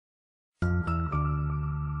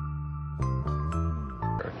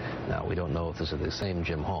Now, we don't know if this is the same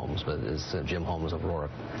Jim Holmes, but it's Jim Holmes of Aurora,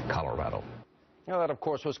 Colorado. Now, that, of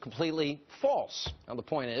course, was completely false. Now, the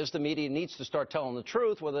point is, the media needs to start telling the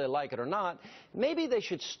truth, whether they like it or not. Maybe they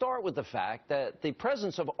should start with the fact that the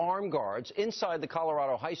presence of armed guards inside the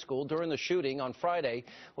Colorado high school during the shooting on Friday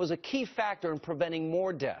was a key factor in preventing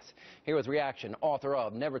more death. Here with reaction, author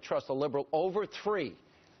of Never Trust a Liberal Over 3.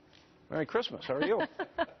 Merry Christmas. How are you?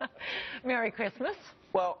 Merry Christmas.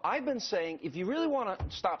 Well, I've been saying, if you really want to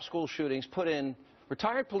stop school shootings, put in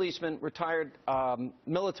retired policemen, retired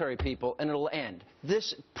military people, and it'll end.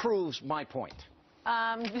 This proves my point.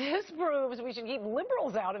 This proves we should keep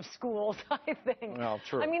liberals out of schools, I think. Well,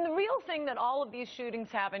 true. I mean, the real thing that all of these shootings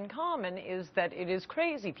have in common is that it is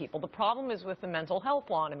crazy people. The problem is with the mental health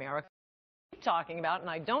law in America. I keep talking about, and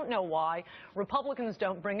I don't know why Republicans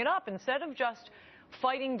don't bring it up. Instead of just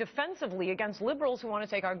fighting defensively against liberals who want to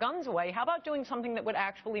take our guns away, how about doing something that would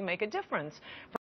actually make a difference?